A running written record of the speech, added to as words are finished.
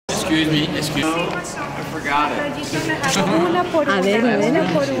Excuse me, excuse me. I forgot it. Una por una,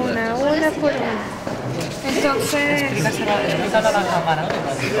 una por una. Entonces... Explícalo a la cámara.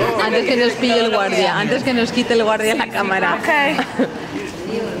 Antes que nos pille el guardia, antes que nos quite el guardia la cámara. Ok.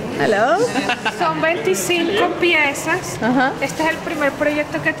 Hello. Son 25 piezas. Este es el primer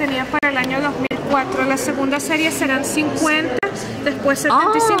proyecto que tenía para el año 2004. La segunda serie serán 50, después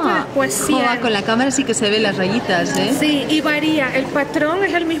 75 y después 100. Joder, con la cámara sí que se ven las rayitas, ¿eh? Sí, y varía. El patrón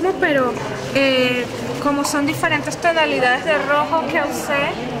es el mismo, pero como son diferentes tonalidades de rojo que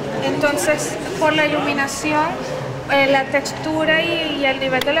usé, entonces por la iluminación, la textura y el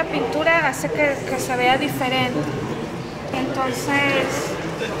nivel de la pintura hace que se vea diferente. Entonces,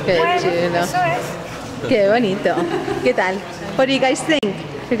 Qué bueno, chulo. eso es. Qué bonito. ¿Qué tal? What do you guys think?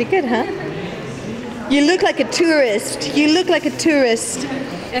 Pretty good, huh? You look like a tourist. You look like a tourist.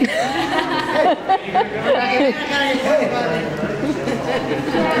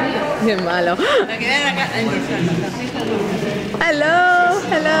 Qué malo. Hello,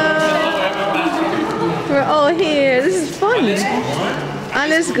 hello. We're all here. This is fun.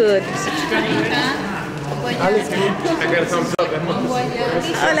 Alles good. I got a thumbs up.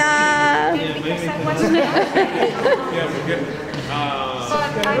 Hola.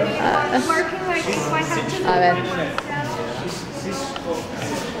 A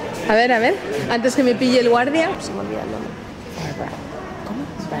ver. Antes que me pille el guardia. Se me olvida el nombre.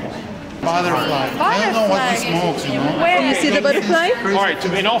 Butterfly. I don't know what he smokes, you know. Do you see the butterfly? All right.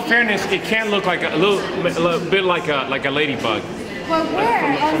 In all fairness, it can look like a little bit like a ladybug. Well,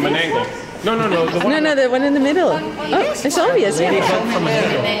 where? From an angle. No. The one No, the one in the middle. Oh, it's obvious. Yeah.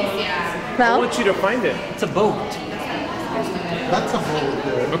 I Well, want you to find it. It's a boat. That's a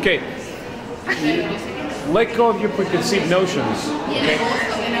boat. Okay. Let go of your preconceived notions. Okay.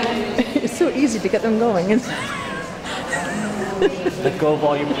 it's so easy to get them going. Let go of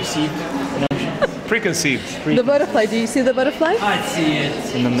all your perceived notions. Preconceived. The butterfly. Do you see the butterfly? I see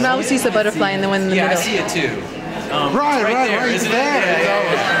it in the middle. Now sees the butterfly and the one in the Yeah, I middle. see it too. Right, there, it's isn't it? there.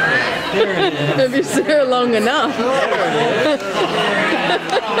 Yeah, yeah. If you sit there long enough.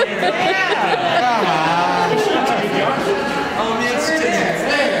 Oh, man, it's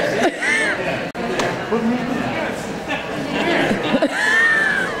there.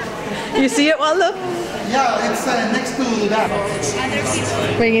 You see it, Waldo? Yeah, it's next to that.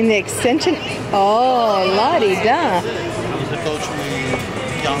 Bringing the extension. Oh, la-di-da.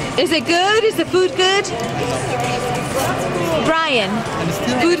 Is it good? Is the food good? Bryan,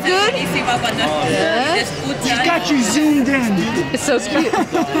 food good? Yeah. She's got you zoomed in. It's so cute.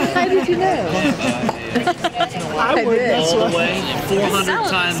 How did you know? I would. That's All what. the way 400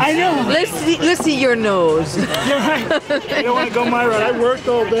 times. I know. Let's see your nose. You're right. I don't want to go my route. I worked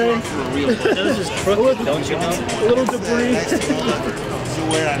all day. Those is crooked, don't you know? A little debris.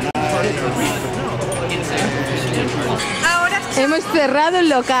 Hemos cerrado el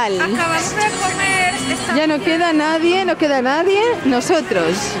local. Acabamos de comer. Ya no queda nadie,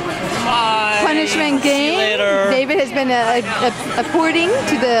 nosotros. Punishment game. David has been apporting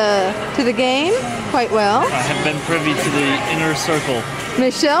to the game quite well. I have been privy to the inner circle.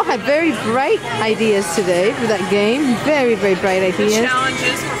 Michelle had very bright ideas today for that game. Very, very bright ideas.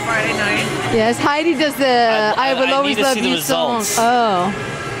 Challenges for Friday night. Yes, Heidi does the I Will I Always need to Love see the You song. results. Oh.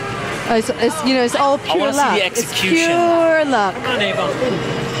 It's you know, it's all pure wanna see luck. the It's execution. pure luck. Come on,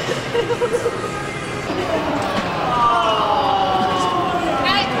 Ava.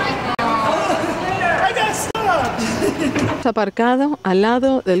 Está aparcado al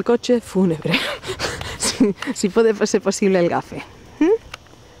lado del coche fúnebre. si puede ser posible el gafe.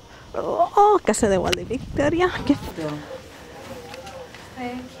 Oh, casa de Waldo y Victoria. Qué feo.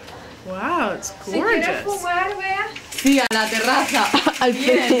 Wow, it's Si quieres gorgeous. fumar, vea. Sí, a la terraza. Al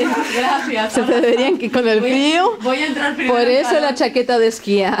frío. Gracias. Se deberían que con el frío. Voy a entrar primero. Por eso la chaqueta de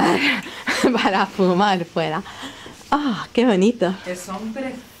esquiar. Para fumar fuera. Ah, qué bonito. Que son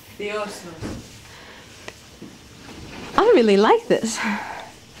preciosos. I really like this.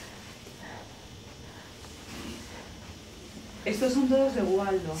 Estos son todos de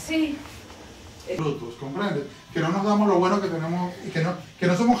Waldo. Sí. Frutos, ¿comprendes? Que no nos damos lo bueno que tenemos y que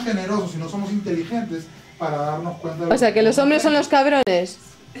no somos generosos y no somos inteligentes para darnos cuenta de O sea, que los hombres son los cabrones.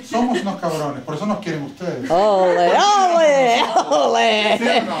 Somos unos cabrones, por eso nos quieren ustedes. ¡Ole, ole, ole! ¿Sí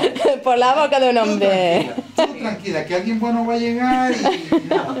o no? Por la boca de un hombre. Tú tranquila, que alguien bueno va a llegar y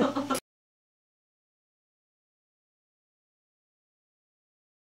nada.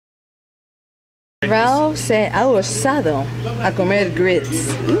 Ralph se ha osado a comer grits.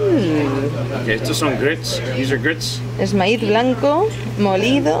 Okay, estos son grits. These are grits. Es maíz blanco,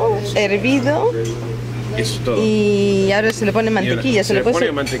 molido, hervido Eso es todo. Y ahora se le pone mantequilla. Se le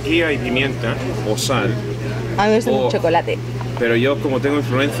pone mantequilla y pimienta o sal. A mí me gusta mucho chocolate. Pero yo, como tengo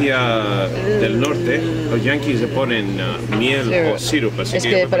influencia del norte, los yankees le ponen miel o sirup. Así es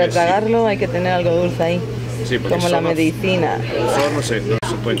que para tragarlo hay que tener algo dulce ahí. Sí, como la medicina. Solo no se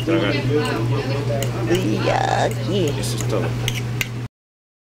pueden tragar. Y aquí. Eso es todo.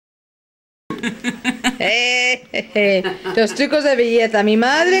 Los trucos de belleza. Mi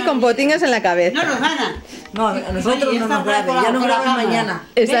madre con potingas en la cabeza. No nos gana. No, a nosotros no nos grabe. Ya nos graban mañana.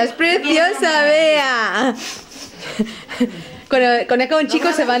 Estás preciosa, Bea. Con un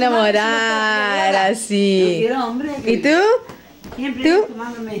chico se va a enamorar así. ¿Y tú? ¿Tú?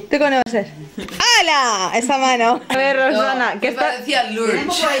 ¿Tú cómo vas a ser? ¡Hala! Esa mano. A ver, Roxana, ¿qué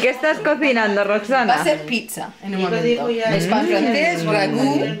estás cocinando, Roxana? Va a ser pizza en un momento. Es pan francés,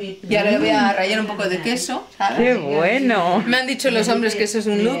 ragú, y ahora le voy a rallar un poco de queso, ¿sabes? ¡Qué bueno! Me han dicho los hombres que eso es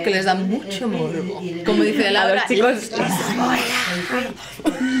un look que les da mucho morbo. Como dice Laura, los chicos...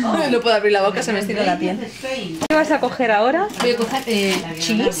 no puedo abrir la boca, se me estira la piel. ¿Qué vas a coger ahora? Voy a coger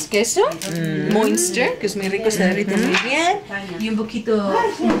cheese, queso, Munster, que es muy rico, se derrite muy bien, y un poquito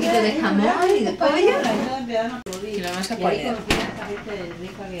de jamón y de pollo. Y lo vamos a poner.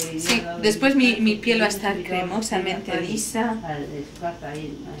 Sí, después mi piel va a estar cremosamente lisa.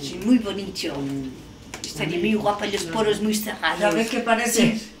 Sí, muy bonito. Estaría muy guapa, los poros muy cerrados. ¿Sabes qué parece?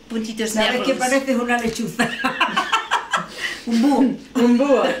 Sí, puntitos negros. ¿Sabes qué parece? Una lechuza. Un búho. Un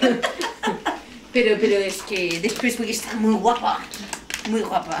búho. Pero es que después voy a estar muy guapa. Muy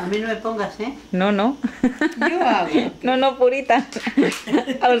guapa. A mí no me pongas, ¿eh? No. Yo hago. No, purita.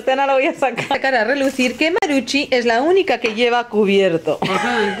 A usted no lo voy a sacar a relucir que Maruchi es la única que lleva cubierto.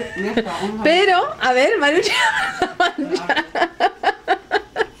 Pero, a ver, Maruchi.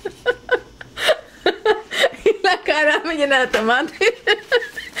 Y la cara me llena de tomate.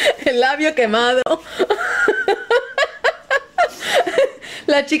 El labio quemado.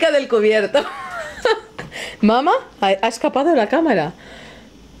 La chica del cubierto. Mamá, ha escapado de la cámara.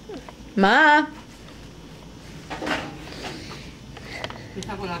 Ma.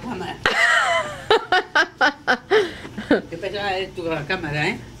 Está con la cámara. Yo pensaba que eres tú con la cámara,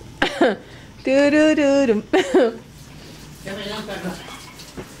 ¿eh? Turururum.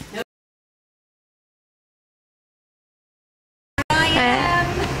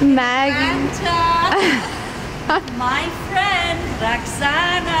 Maggie. My friend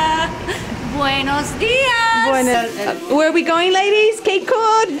Roxana. Buenos días. Bueno, where are we going, ladies? Cape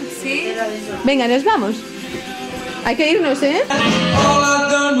Cod. Sí. Venga, nos vamos. Hay que irnos, ¿eh?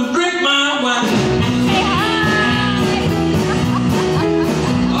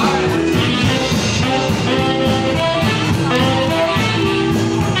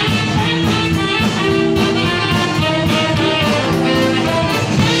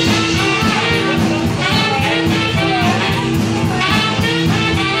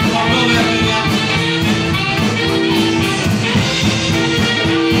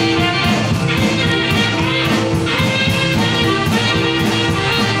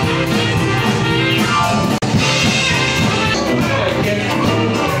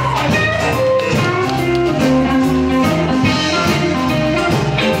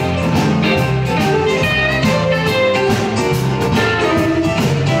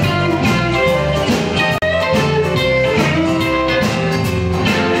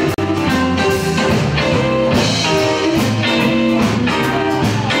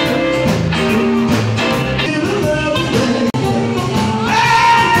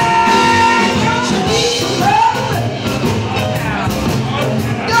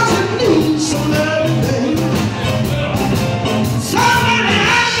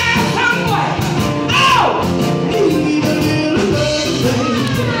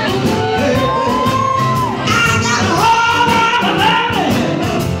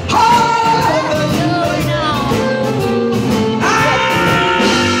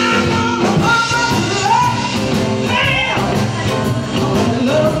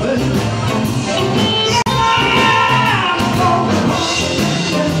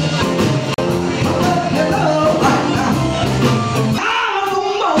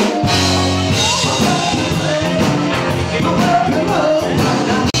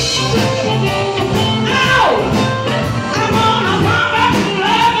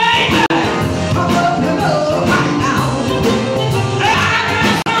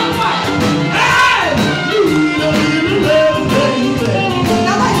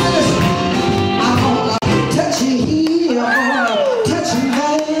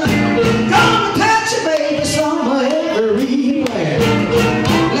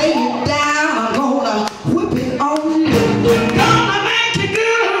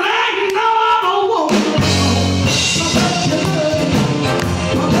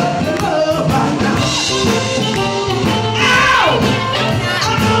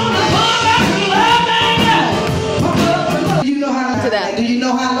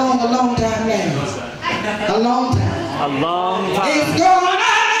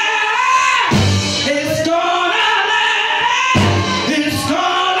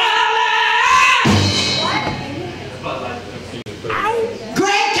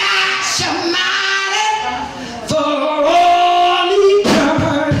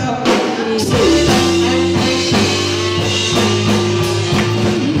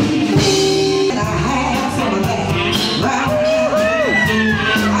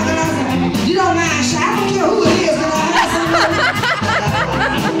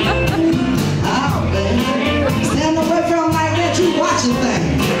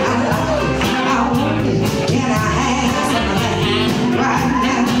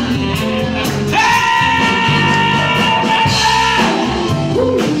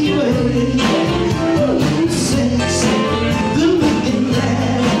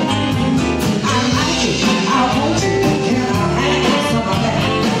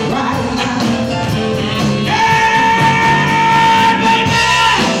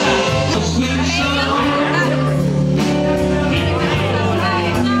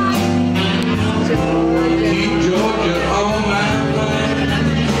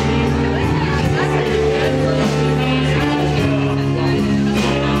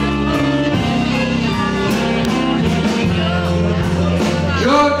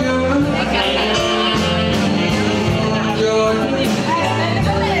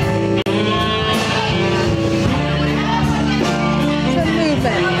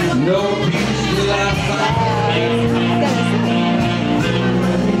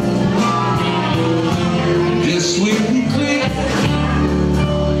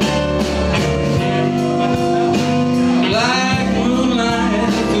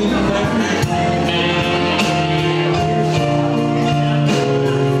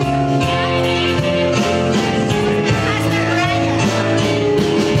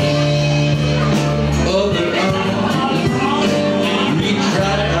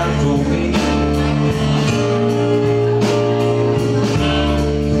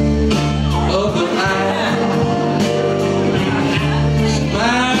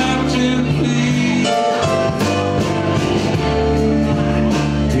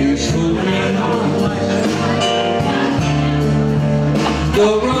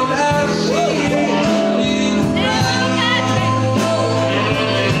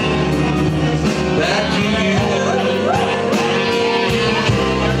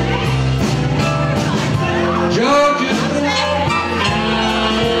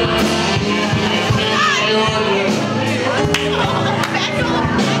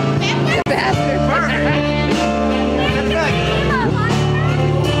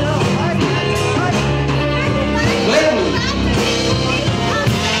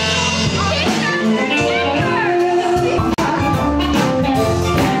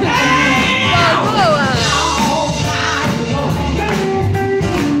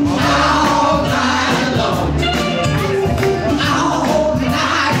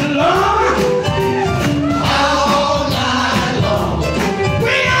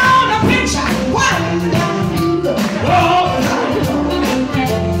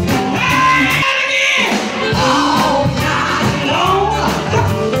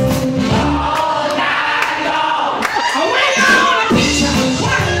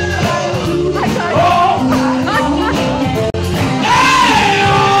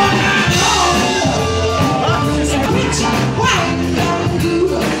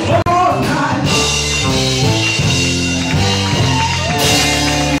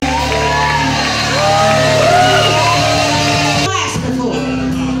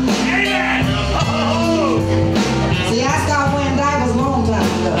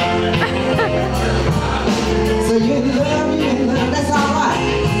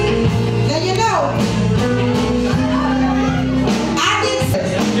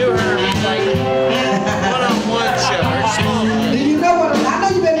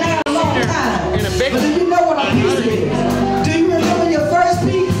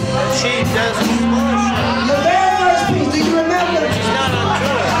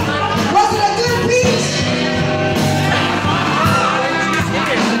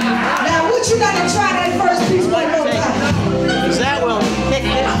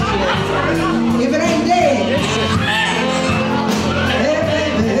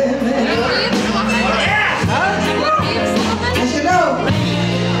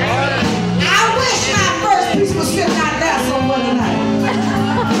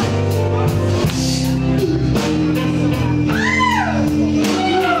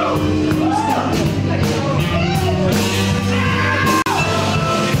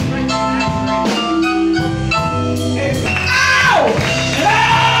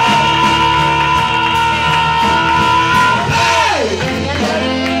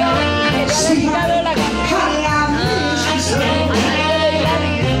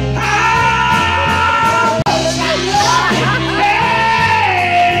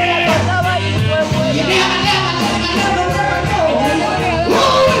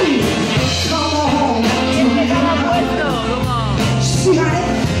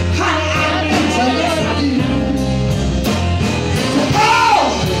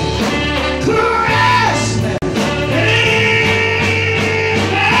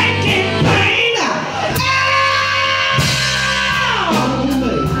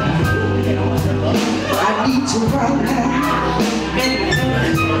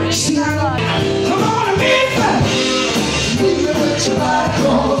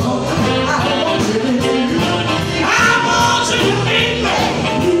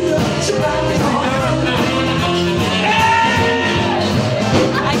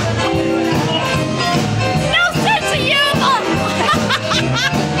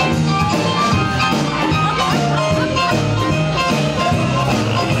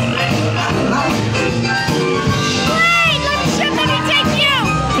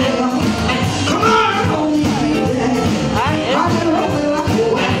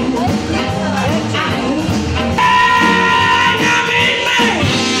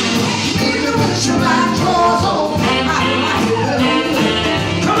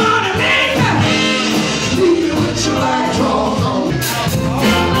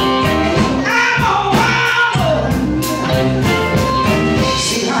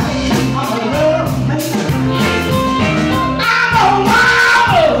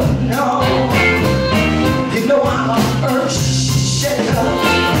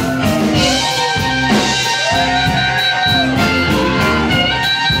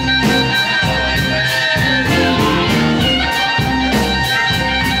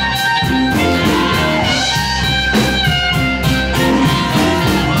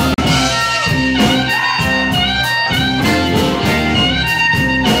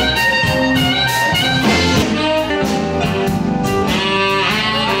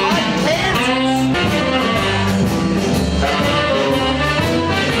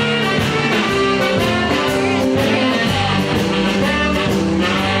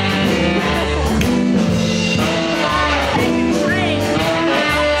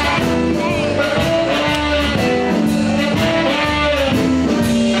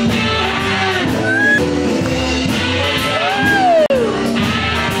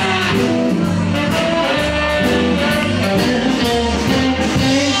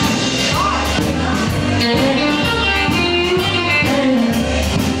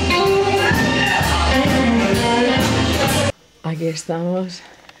 estamos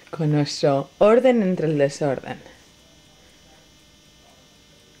con nuestro orden entre el desorden.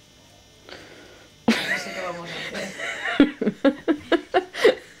 No sé qué vamos a hacer.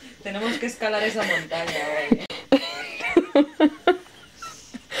 Tenemos que escalar esa montaña hoy.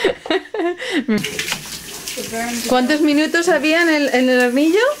 ¿Cuántos minutos había en el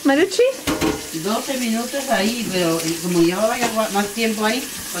hornillo, Maruchi? 12 minutos ahí, pero como llevaba ya más tiempo ahí,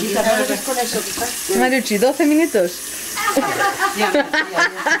 con eso, quizás. Maruchi, 12 minutos. Ya está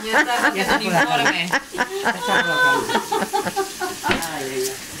haciendo un informe.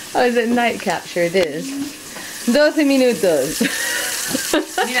 Oh, is it night capture? It is. 12 minutos.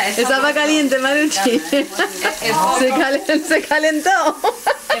 Mira, Estaba caliente, Maruchi. Se calentó.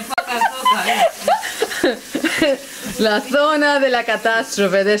 La zona de la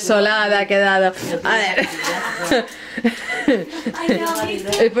catástrofe desolada ha quedado. A ver.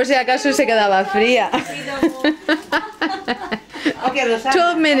 Por si acaso se quedaba fría.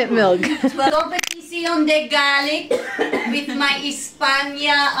 12-minute milk. Competición de garlic with my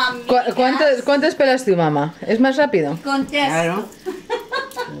Hispania amigas. ¿Cuántas pelas tú, mamá? ¿Es más rápido? Contesto.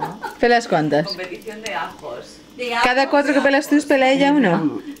 ¿Pelas cuántas? Competición de ajos. ¿Cada 4 que pelas tú pela ella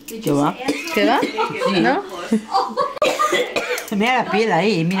uno? ¿Qué va? ¿Qué va? ¿No? Mira la piel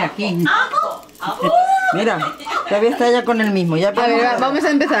ahí, mira aquí. Mira, todavía está ella con el mismo. Ya A ver, vamos a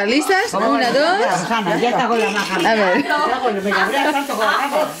empezar. ¿Listas? 1, 2. Ya está con la maja. A ver. Me cabrea tanto con la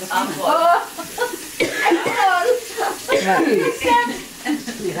maja.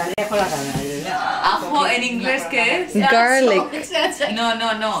 Ajo en inglés, ¿qué es? Garlic.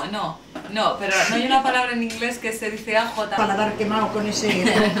 No, pero no hay una palabra en inglés que se dice ajo también. Paladar quemado con ese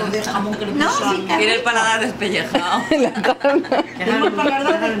trozo de jamón que le puso. Tiene el paladar despellejado. Tengo el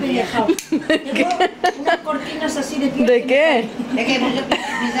paladar despellejado. Tengo unas cortinas así de piel. ¿De qué?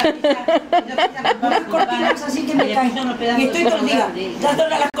 Unas cortinas así que me caen. Y estoy todo el día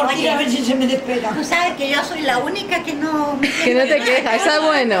dándole a las cortinas a ver si se me despega. Tú sabes que yo soy la única que no... Que no te quejas, está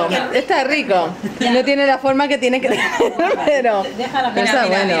bueno, está rico. No tiene la forma que tiene que tener, pero está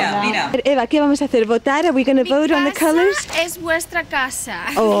bueno. Mira. Eva, ¿qué vamos a hacer? ¿Votar? ¿Are we going to vote on the colors? Es vuestra casa.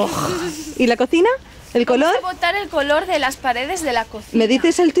 Oh. ¿Y la cocina? ¿El color? Vamos a votar el color de las paredes de la cocina. ¿Me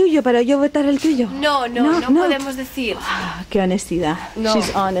dices el tuyo para yo votar el tuyo? No podemos decir. Ah, qué honestidad. No. She's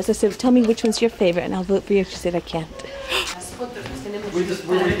honest. I said, tell me which one's your favorite and I'll vote for you. She said, I can't. All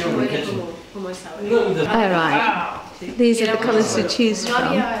right. These are the colors to choose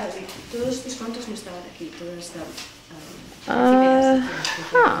from. Todos estos cuantos no estaban aquí, todos estaban.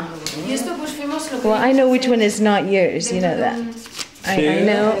 Y esto pues fuimos lo que... Well, I know which one is not yours. You know that. I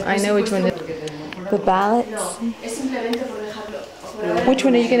know which one is. The ballots. Es simplemente por dejarlo. Which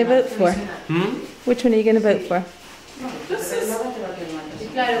one are you going to vote for? Which one are you going to vote for?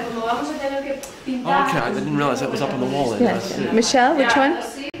 Claro, como vamos a tener que pintar... Okay, I didn't realize that was up on the wall. Then. Yeah. Michelle, which one?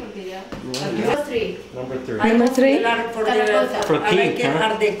 Number 3. Number 3. For pink, huh?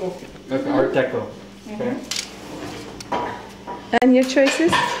 Art Deco. Okay, Art Deco. Okay. And your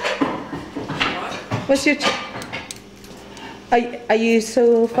choices? What's your... Are you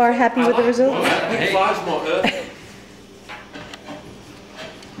so far happy with the results?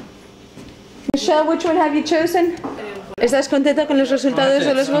 Michelle, which one have you chosen? ¿Estás contenta con los resultados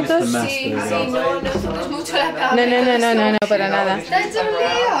de los votos? Sí, no toques mucho la cabeza. No, para nada. Está hecho un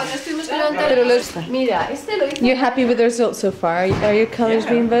lío, nos tuvimos que levantar. Pero los... Mira, este lo hice. You're happy with the results so far? Are your colors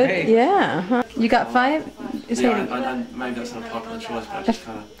being voted? Yeah. You got 5? Yeah, I maybe that's an unpopular choice, but I just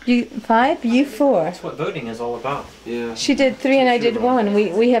kind of... You 5? You 4? That's what voting is all about. Yeah. She did 3 and I did 1.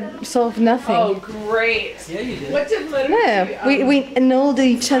 We have solved nothing. Oh, great. Yeah, you did. What did Maruchi No, we annulled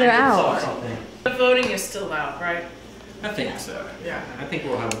each other out. The voting is still out, right? I think so. Yeah. I think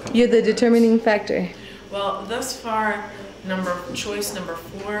we'll have a couple. You're the determining factor. Well, thus far, choice number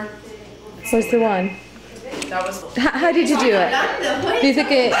 4. What's the one? That was... How did you do it? Dice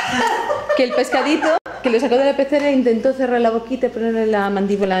que el pescadito, que lo sacó de la pecera e intentó cerrar la boquita y ponerle la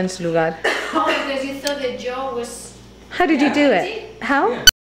mandíbula en su lugar. Oh, because you thought the jaw was... How did you do it? How?